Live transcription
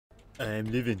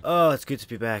I'm living. Oh, it's good to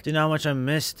be back. Do you know how much I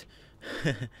missed?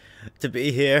 To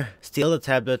be here. Steal the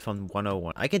tablet from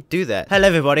 101. I can do that. Hello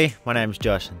everybody, my name is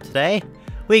Josh and today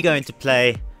we're going to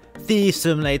play Thief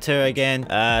Simulator again.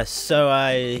 So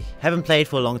I haven't played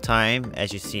for a long time,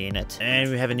 as you've seen it.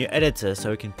 And we have a new editor so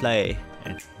we can play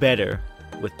and better,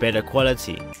 with better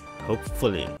quality.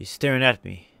 Hopefully. He's staring at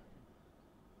me.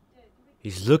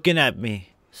 He's looking at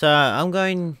me. So I'm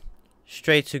going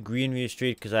straight to Greenview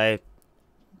Street because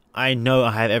I know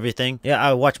I have everything. Yeah,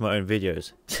 I watch my own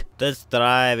videos. This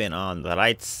driving on the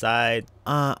right side.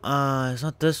 It's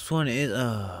not this one.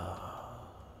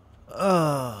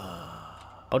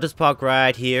 I'll just park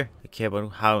right here. Okay, but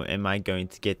how am I going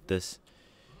to get this?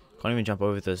 Can't even jump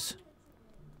over this.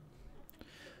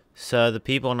 So the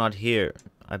people are not here.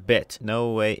 I bet.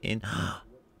 No way in. I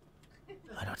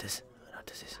know this. I know what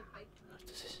this is. I know what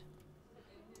this is.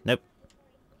 Nope.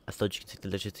 I thought you could take the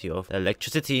electricity off. The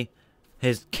electricity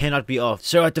cannot be off.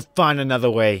 So I have to find another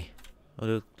way. Oh,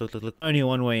 look, look, look, look. Only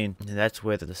one way in. And that's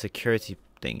where the security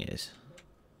thing is.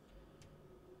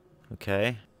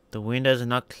 Okay. The windows are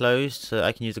not closed, so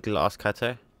I can use a glass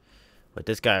cutter. But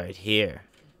this guy right here.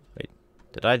 Wait,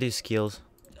 did I do skills?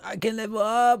 I can level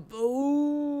up.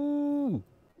 Ooh.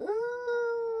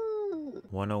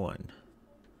 101.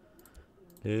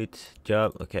 Loot,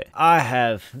 job. Okay. I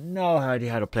have no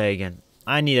idea how to play again.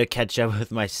 I need to catch up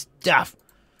with my stuff.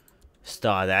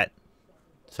 Star that.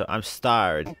 So I'm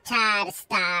starred. I'm tired of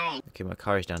starring. Okay, my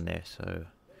car is down there, so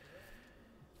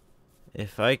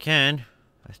if I can,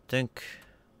 I think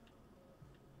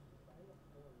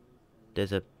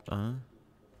there's a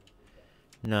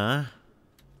no.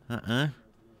 I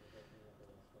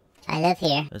live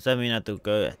here. Does that mean I have to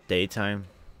go at daytime?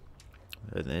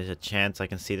 There's a chance I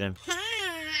can see them.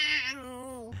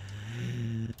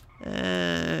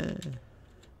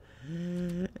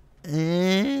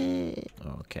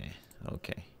 Okay,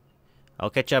 okay. I'll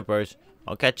catch up, bros.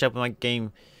 I'll catch up with my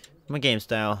game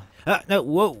style. Ah, no,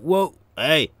 whoa, whoa,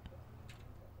 hey.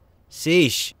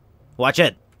 Sheesh. Watch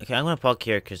it. Okay, I'm gonna park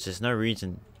here because there's no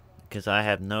reason. Because I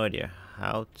have no idea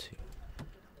how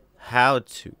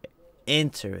to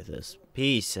enter this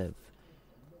piece of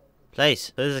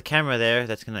place. So there's a camera there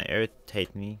that's gonna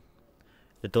irritate me.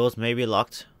 The doors may be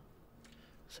locked.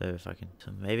 So if I can,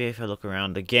 so maybe if I look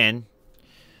around again,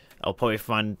 I'll probably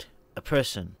find a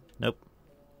person. Nope.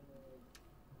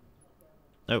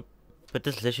 Nope. But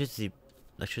this electricity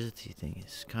thing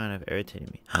is kind of irritating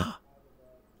me.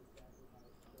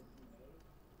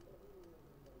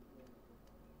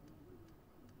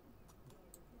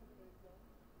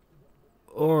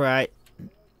 Alright.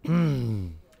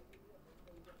 Done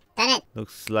it.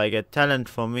 Looks like a talent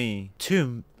for me.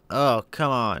 Oh,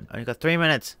 come on. I only got 3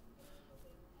 minutes.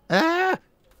 Ah!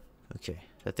 Okay,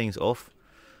 that thing's off.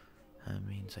 That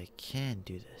means I can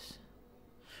do this.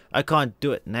 I can't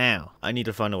do it now. I need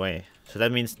to find a way. So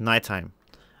that means nighttime.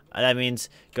 That means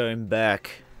going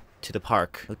back to the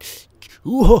park.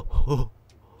 Whoa!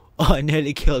 Oh, I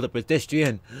nearly killed a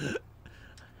pedestrian.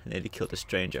 I nearly killed a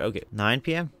stranger. Okay, 9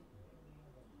 p.m.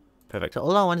 Perfect. So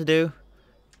all I want to do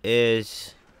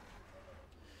is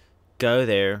go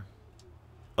there,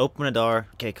 open the door.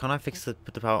 Okay, can't I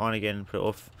put the power on again and put it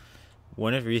off?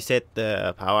 Won't it reset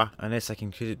the power? Unless I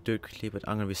can do it quickly, but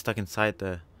I'm gonna be stuck inside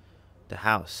the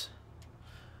house.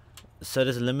 So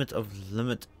there's a limited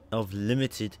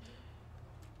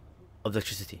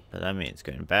electricity. So that means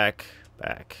going back.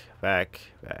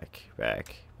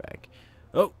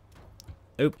 Oh,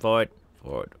 forward.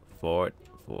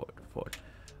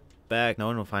 Back. No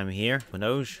one will find me here.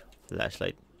 Windows,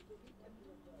 flashlight.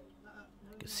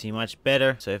 I can see much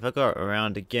better. So if I go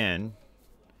around again,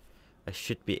 I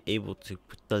should be able to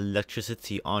put the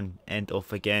electricity on and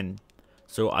off again,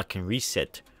 so I can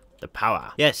reset the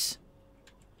power. Yes.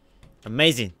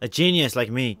 Amazing. A genius like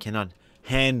me cannot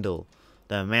handle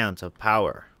the amount of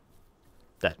power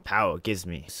that power gives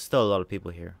me. There's still a lot of people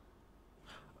here.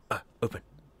 Open.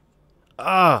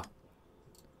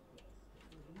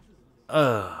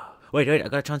 Wait, I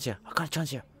got a chance here.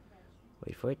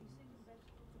 Wait for it.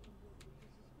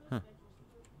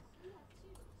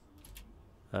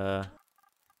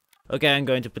 Okay, I'm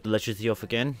going to put the electricity off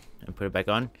again and put it back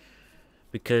on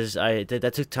because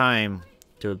that took time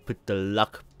to put the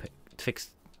lock pick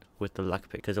fixed with the lock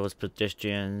pick because there was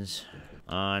pedestrians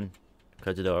on.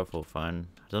 Close the door for fun.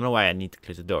 I don't know why I need to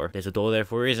close the door. There's a door there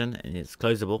for a reason and it's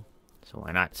closable, so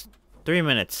why not? 3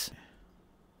 minutes.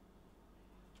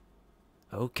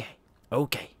 Okay. The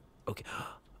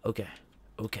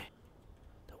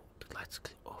lights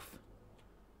off.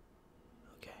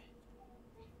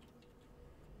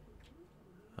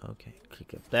 Okay,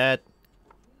 click up that.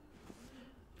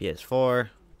 PS4.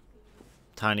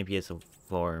 tiny piece of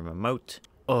for a remote.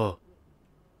 Oh.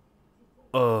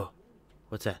 Oh.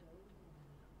 What's that?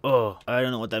 Oh, I don't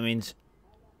know what that means.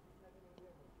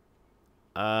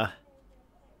 Oh.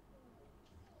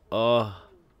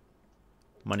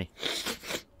 Money.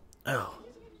 Oh.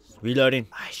 Reloading.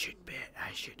 I should leave.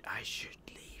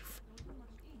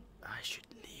 I should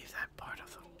leave that part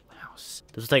of the house.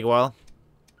 This will take a while.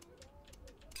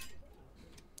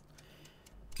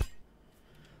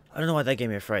 I don't know why that gave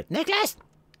me a fright. Necklace!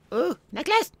 Ooh,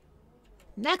 necklace!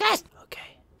 Necklace!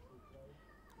 Okay.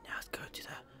 Now let's go to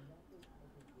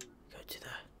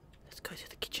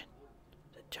the kitchen.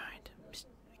 The giant,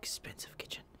 expensive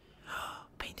kitchen.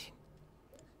 Painting.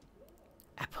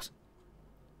 Apples.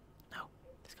 No,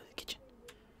 let's go to the kitchen.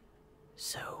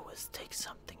 So let's take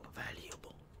something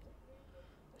valuable.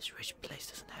 This rich place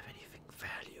doesn't have anything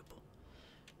valuable.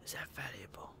 Is that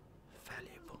valuable?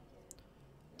 Valuable.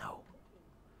 No.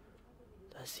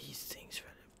 Does these things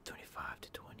valuable? 25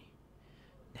 to 20.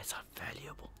 That's not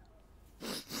valuable.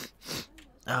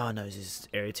 Oh no, this is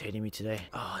irritating me today.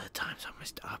 Oh, the time's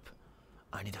almost up.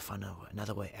 I need to find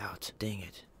another way out. Dang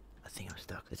it. I think I'm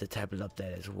stuck. There's a tablet up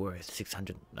there that's worth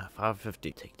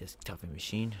 550. Take this coffee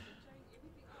machine.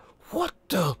 What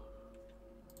the?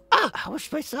 Ah! How much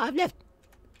space do I have left?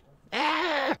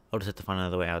 Ah! I'll just have to find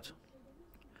another way out.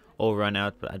 Or run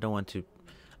out, but I don't want to.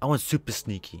 I want super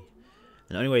sneaky.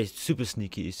 And the only way super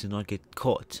sneaky is to not get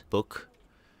caught. Book.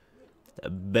 A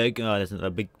big, there's a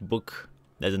big book.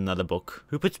 There's another book.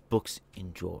 Who puts books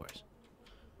in drawers?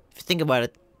 If you think about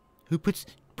it, who puts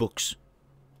books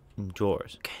in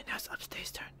drawers? Okay, now it's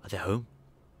upstairs turn. Are they home?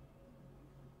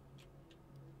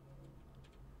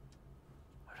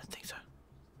 I don't think so.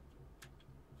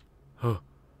 Oh,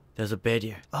 there's a bed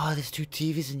here. Oh, there's 2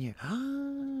 TVs in here.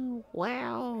 Oh,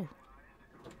 wow.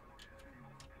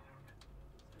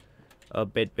 Oh,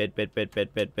 bed.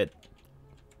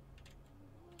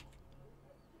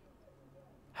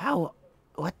 How?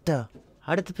 What the?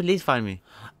 How did the police find me?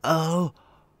 Oh.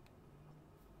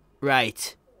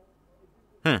 Right.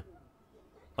 Huh.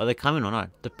 Are they coming or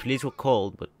not? The police were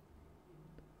called, but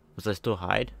must I still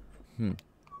hide?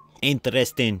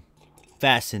 Interesting.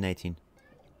 Fascinating.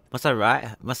 Must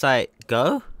I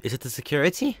go? Is it the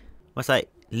security? Must I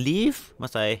leave?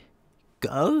 Must I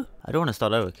go? I don't want to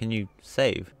start over. Can you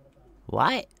save?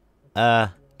 Why?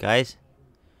 Guys.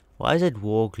 Why is that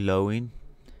wall glowing?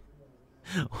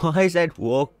 Why is that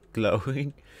wall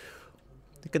glowing?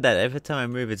 Look at that. Every time I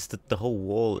move, it's the whole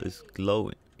wall is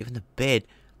glowing. Even the bed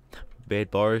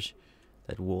bars,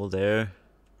 that wall there.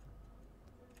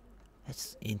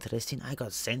 That's interesting. I got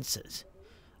sensors.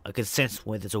 I can sense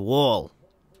where there's a wall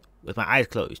with my eyes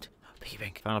closed. Piggy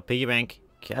bank. Found a piggy bank.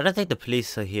 Okay, I don't think the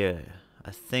police are here.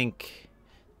 I think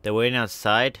they're waiting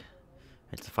outside.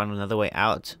 I have to find another way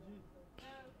out.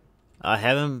 I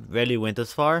haven't really went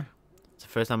this far. It's the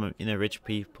first time I'm in a rich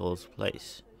people's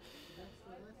place.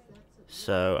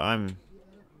 So I'm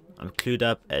clued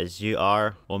up as you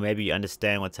are, or maybe you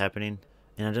understand what's happening.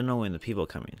 And I don't know when the people are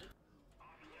coming.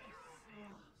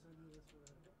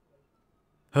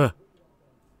 Huh.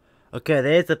 Okay,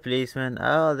 there's the policeman.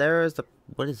 Oh, there's the...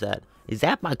 What is that? Is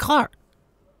that my car?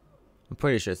 I'm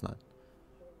pretty sure it's not.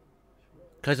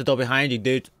 Close the door behind you,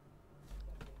 dude.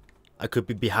 I could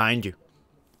be behind you.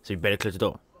 So you better close the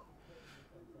door.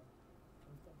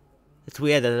 It's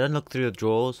weird that I don't look through the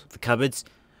drawers, the cupboards,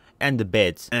 and the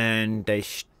beds. And they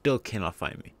still cannot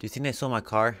find me. Do you think they saw my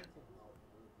car?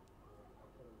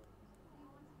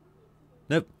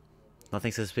 Nope.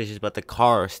 Nothing suspicious but the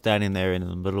car standing there in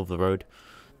the middle of the road.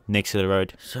 Next to the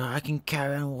road. So I can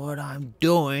carry on what I'm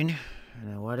doing.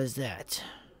 And what is that?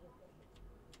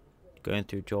 Going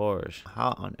through drawers.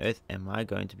 How on earth am I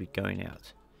going to be going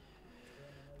out?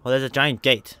 Well, there's a giant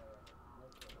gate.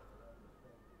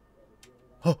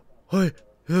 Oh, hey,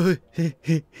 hey,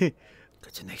 hey, hey. Go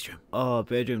to the next room. Oh,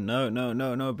 bedroom. No,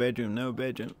 bedroom. No,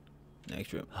 bedroom.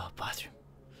 Next room. Oh, bathroom.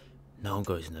 No one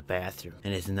goes in the bathroom.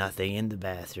 And there's nothing in the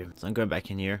bathroom. So I'm going back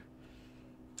in here.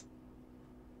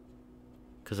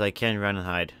 Because I can run and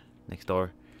hide next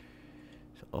door.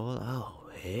 So, oh,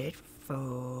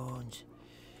 headphones.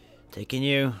 Taking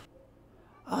you.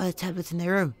 Oh, the tablet's in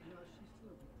their room.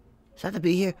 Is that to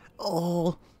be here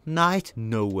all night?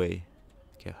 No way.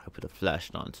 Okay, I put a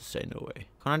flashlight on to say no way.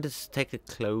 Can't I just take the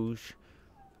clothes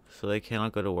so they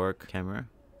cannot go to work? Camera.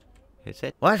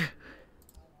 Headset. What?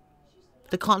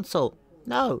 The console.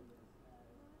 No.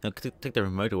 No, take the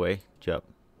remote away. Job.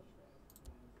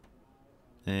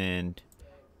 And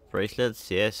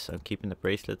bracelets. Yes, I'm keeping the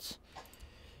bracelets.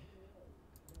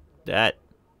 That.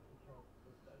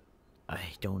 I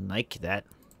don't like that.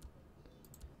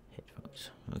 Headphones.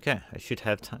 Okay, I should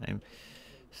have time.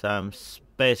 Some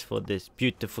space. space for this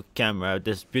beautiful camera,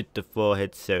 this beautiful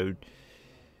headset,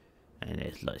 and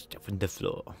it's lost stuff on the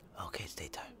floor. Okay, it's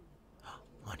daytime.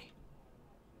 Money.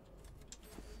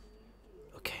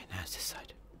 Okay, now it's this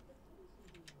side.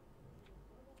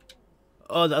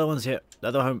 Oh, the other one's here. The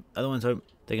other one's home.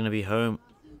 They're gonna be home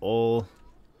all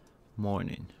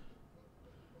morning.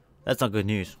 That's not good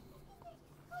news.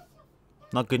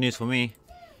 Not good news for me.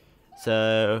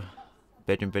 So,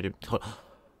 bedroom.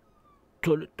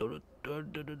 Toilet.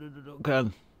 Okay.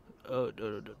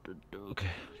 Okay.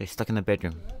 They're stuck in the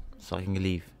bedroom, so I can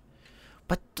leave.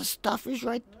 But the stuff is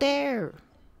right there.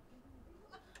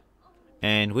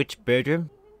 And which bedroom?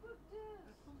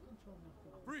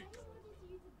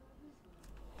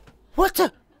 What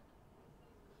the?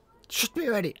 Shoot me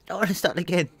already. I don't want to start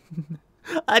again.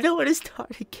 I don't want to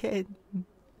start again.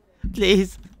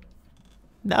 Please.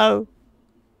 No.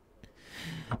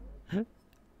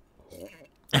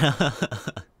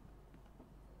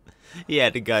 He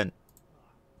had a gun.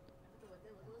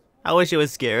 I wish he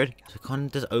was scared. So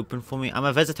can't this open for me? I'm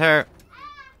a visitor.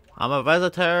 I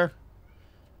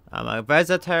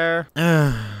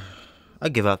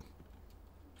give up.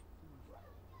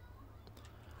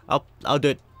 I'll do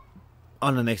it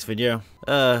on the next video.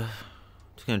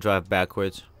 Just gonna drive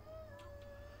backwards.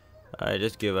 I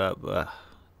just give up.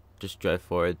 Just drive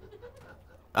forward.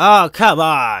 Oh, come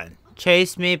on!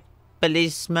 Chase me,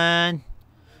 policeman.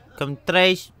 Come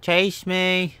chase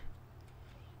me.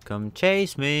 Come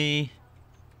chase me.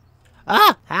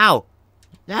 Ah! Ow!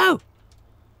 No!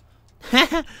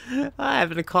 I'm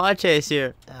having a car chase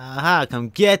here. Aha! Come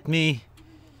get me.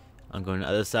 I'm going to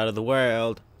the other side of the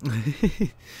world.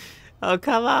 Oh,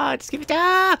 come on! Just give me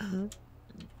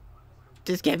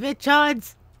Just give me a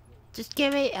chance. Just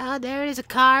give me. Oh, there is a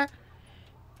car.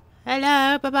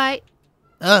 Hello, bye-bye.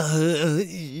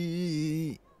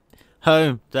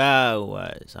 Home. That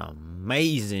was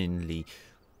amazingly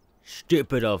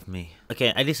stupid of me. Okay,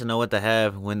 at least I know what they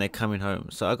have when they're coming home.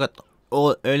 So I got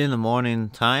all early in the morning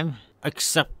time.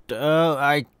 Except,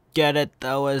 I get it.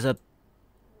 That was a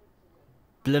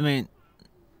blimmin'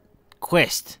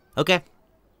 quest. Okay.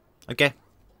 That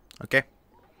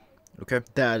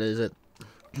is it.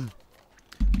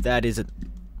 That is it.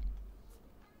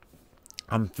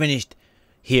 I'm finished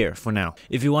here for now.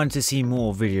 If you want to see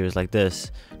more videos like this,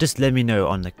 just let me know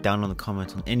down on the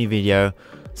comments on any video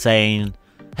saying,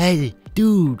 hey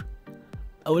dude,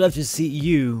 I would love to see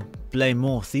you play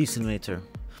more Thief Simulator.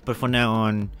 But from now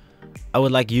on, I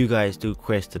would like you guys to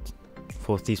request it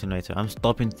for Thief Simulator. I'm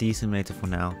stopping Thief Simulator for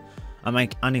now. I'm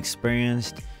like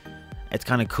unexperienced. It's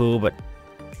kind of cool, but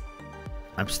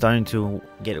I'm starting to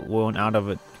get worn out of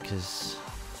it because,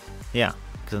 yeah.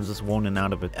 I'm just worn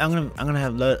out of it. I'm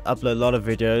gonna upload a lot of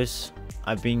videos.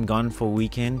 I've been gone for a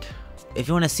weekend. If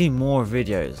you want to see more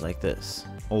videos like this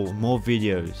or more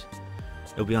videos,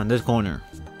 it'll be on this corner.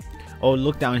 Or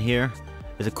look down here.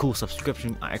 There's a cool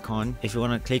subscription icon. If you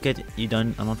want to click it, you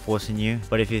don't. I'm not forcing you.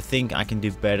 But if you think I can do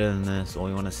better than this, or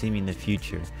you want to see me in the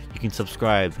future, you can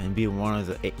subscribe and be one of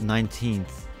the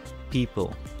 19th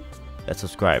people that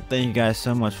subscribe. Thank you guys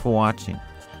so much for watching.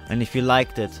 And if you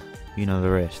liked it, you know the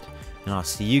rest. And I'll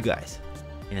see you guys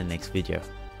in the next video.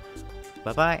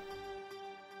 Bye bye.